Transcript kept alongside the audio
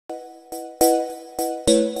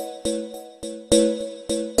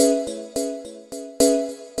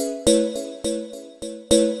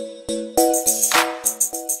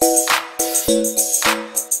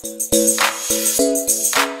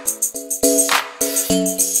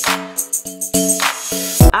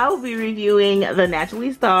reviewing the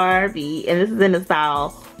Naturally Star V, and this is in the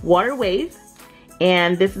style Water Wave,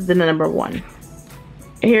 and this is in the number 1.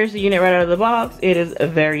 Here's the unit right out of the box. It is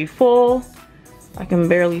very full. I can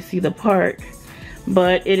barely see the part,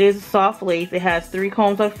 but it is soft lace. It has 3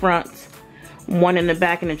 combs up front, 1 in the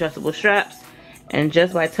back, and adjustable straps. And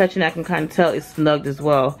just by touching, I can kind of tell it's snugged as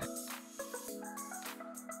well.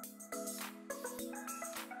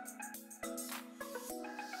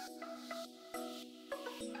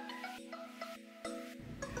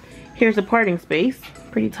 Here's the parting space,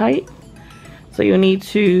 pretty tight. So you'll need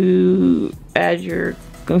to add your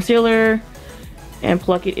concealer and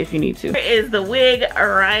pluck it if you need to. Here is the wig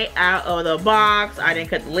right out of the box. I didn't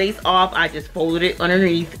cut the lace off. I just folded it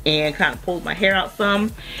underneath and kind of pulled my hair out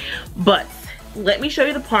some. But let me show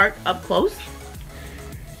you the part up close.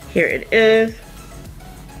 Here it is.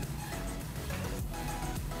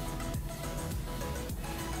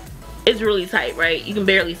 It's really tight, right? You can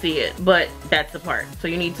barely see it, but that's the part. So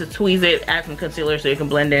you need to tweeze it, add some concealer so you can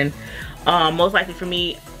blend in. Most likely for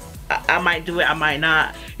me, I might do it, I might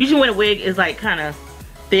not. Usually when a wig is like kind of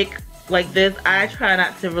thick like this, I try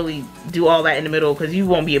not to really do all that in the middle because you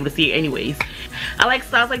won't be able to see it anyways. I like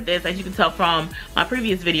styles like this, as you can tell from my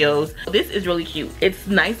previous videos. This is really cute. It's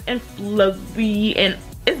nice and flowy and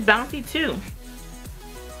it's bouncy too.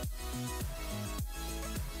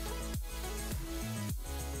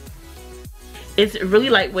 It's really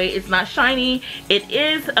lightweight. It's not shiny. It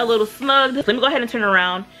is a little snugged. Let me go ahead and turn it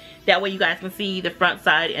around. That way you guys can see the front,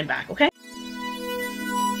 side, and back, okay?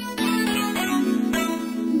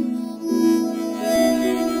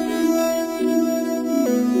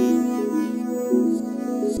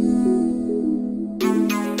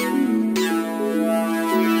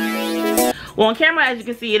 Well, on camera, as you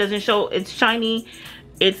can see, it doesn't show it's shiny.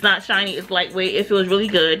 It's not shiny. It's lightweight. It feels really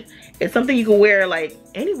good. It's something you can wear like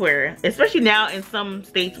anywhere, especially now in some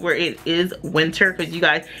states where it is winter, because you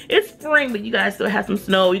guys, it's spring, but you guys still have some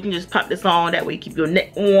snow. You can just pop this on. That way you keep your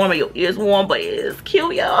neck warm or your ears warm, but it is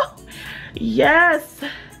cute, y'all. Yes.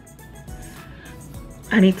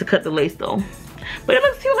 I need to cut the lace though. But it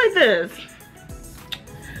looks cute like this.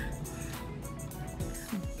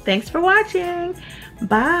 Thanks for watching.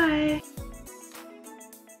 Bye.